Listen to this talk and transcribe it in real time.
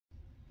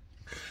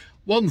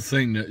One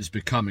thing that is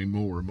becoming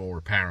more and more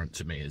apparent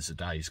to me as the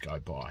days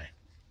go by,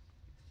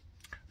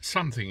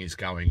 something is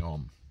going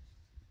on.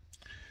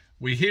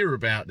 We hear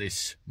about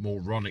this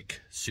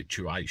moronic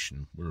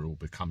situation we're all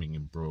becoming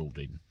embroiled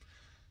in.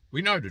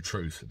 We know the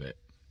truth of it.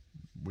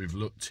 We've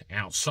looked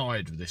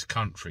outside of this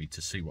country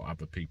to see what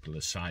other people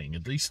are saying.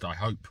 At least I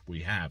hope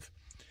we have.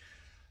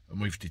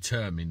 And we've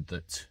determined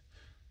that,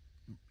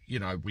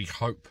 we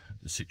hope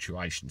the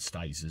situation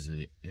stays as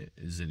it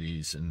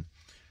is. And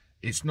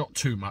it's not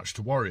too much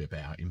to worry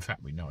about. In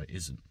fact, we know it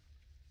isn't.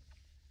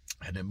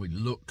 And then we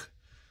look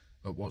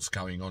at what's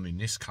going on in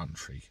this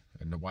country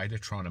and the way they're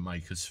trying to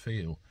make us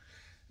feel.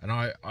 And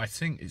I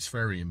think it's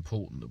very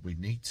important that we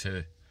need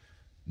to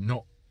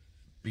not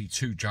be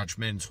too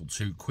judgmental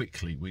too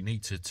quickly. We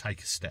need to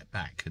take a step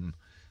back and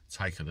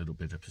take a little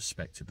bit of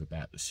perspective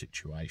about the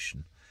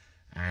situation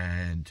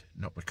and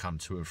not become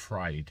too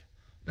afraid.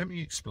 Let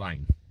me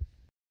explain.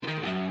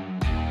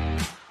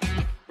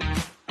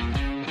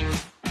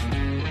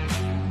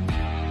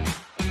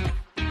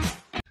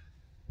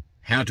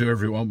 How do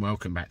everyone?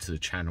 Welcome back to the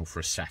channel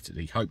for a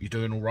Saturday. Hope you're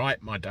doing all right.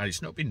 My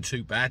day's not been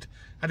too bad.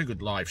 Had a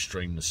good live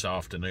stream this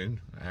afternoon.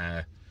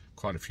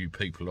 Quite a few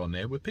people on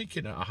there. We're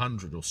peaking at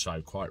 100 or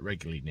so quite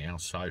regularly now,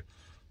 so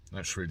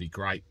that's really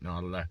great. And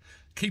I'll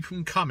keep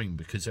them coming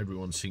because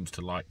everyone seems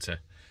to like to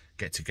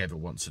get together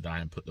once a day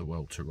and put the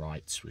world to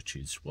rights, which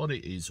is what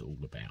it is all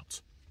about.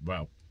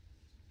 Well,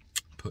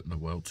 putting the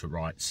world to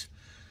rights.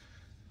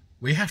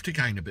 We have to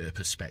gain a bit of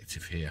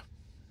perspective here.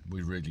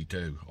 We really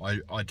do.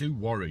 I do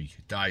worry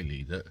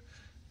daily that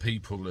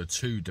people are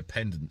too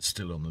dependent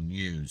still on the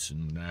news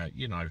and,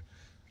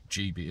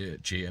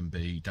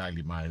 GMB,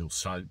 Daily Mail,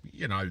 so,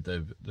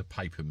 the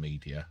paper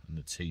media and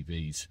the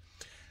TVs.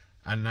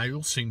 And they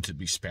all seem to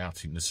be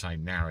spouting the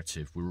same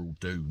narrative. We're all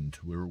doomed.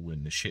 We're all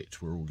in the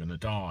shit. We're all going to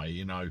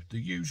die. The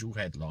usual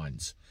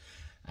headlines.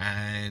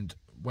 And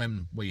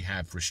when we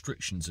have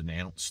restrictions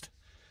announced,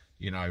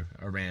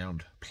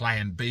 around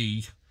Plan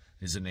B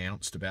is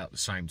announced about the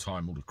same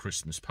time all the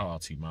Christmas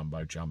party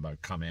mumbo jumbo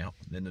come out.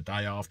 And then the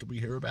day after we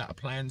hear about a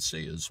Plan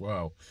C as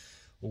well.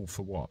 All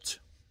for what?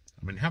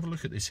 I mean, have a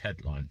look at this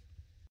headline.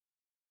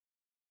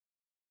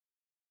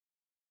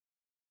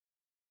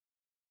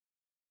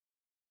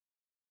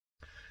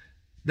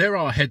 There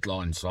are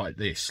headlines like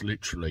this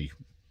literally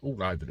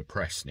all over the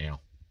press now.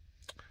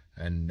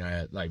 And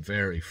they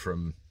vary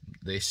from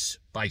this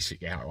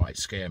basic outright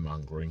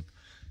scaremongering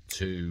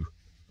to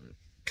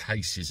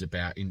cases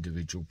about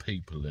individual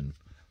people and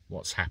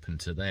what's happened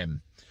to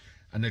them.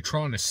 And they're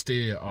trying to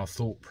steer our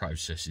thought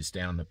processes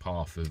down the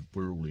path of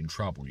we're all in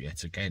trouble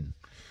yet again.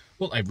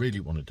 What they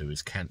really want to do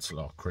is cancel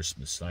our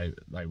Christmas.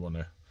 They want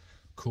to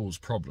cause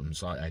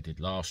problems like they did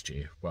last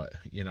year, but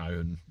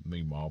and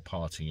meanwhile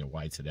partying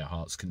away to their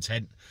heart's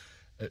content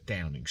at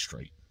Downing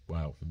Street.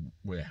 Well,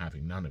 we're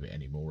having none of it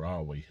anymore,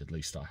 are we? At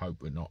least I hope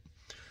we're not.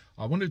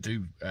 I want to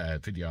do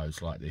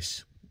videos like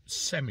this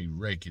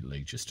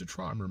semi-regularly just to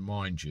try and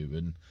remind you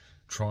and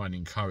try and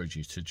encourage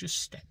you to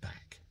just step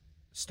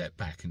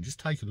back and just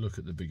take a look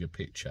at the bigger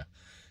picture.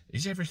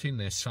 Is everything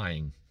they're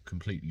saying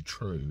completely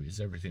true?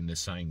 Is everything they're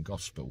saying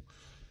gospel?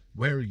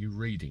 Where are you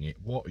reading it?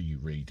 What are you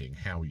reading?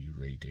 How are you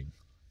reading?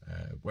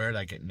 Where are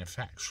they getting their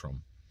facts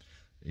from?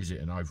 Is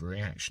it an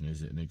overreaction?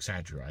 Is it an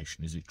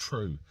exaggeration? Is it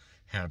true?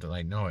 How do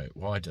they know it?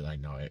 Why do they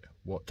know it?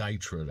 What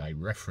data are they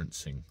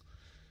referencing?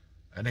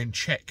 And then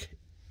check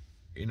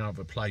in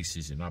other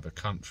places, in other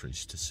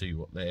countries, to see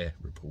what they're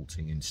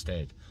reporting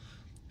instead.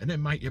 And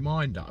then make your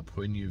mind up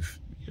when you've,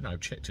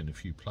 checked in a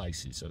few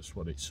places. That's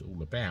what it's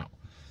all about.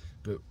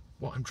 But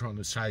what I'm trying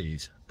to say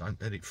is,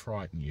 don't let it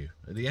frighten you.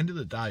 At the end of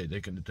the day,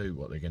 they're going to do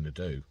what they're going to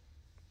do.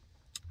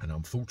 And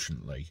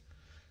unfortunately,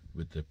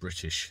 with the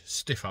British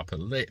stiff upper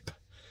lip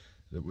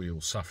that we all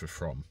suffer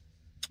from,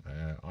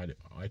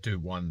 I do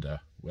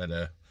wonder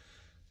whether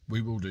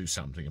we will do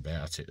something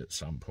about it at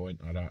some point.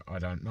 I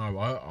don't know.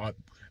 I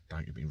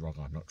don't get me wrong,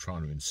 I'm not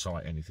trying to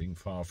incite anything,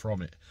 far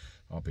from it.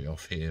 I'll be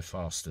off here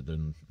faster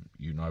than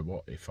you know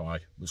what if I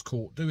was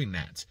caught doing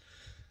that.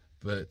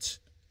 But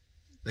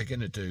they're going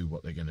to do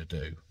what they're going to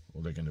do,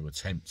 or they're going to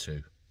attempt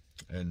to.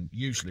 And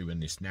usually when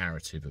this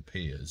narrative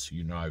appears,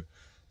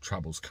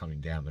 trouble's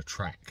coming down the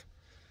track.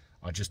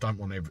 I just don't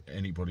want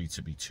anybody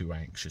to be too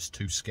anxious,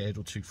 too scared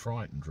or too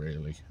frightened,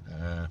 really.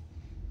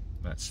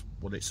 That's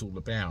what it's all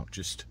about.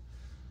 Just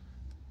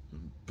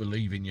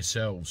believe in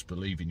yourselves,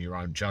 believe in your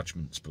own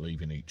judgments,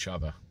 believe in each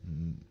other.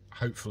 And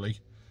hopefully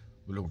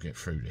we'll all get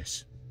through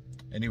this.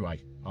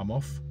 Anyway, I'm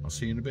off. I'll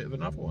see you in a bit of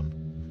another one.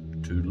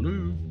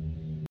 Toodaloo.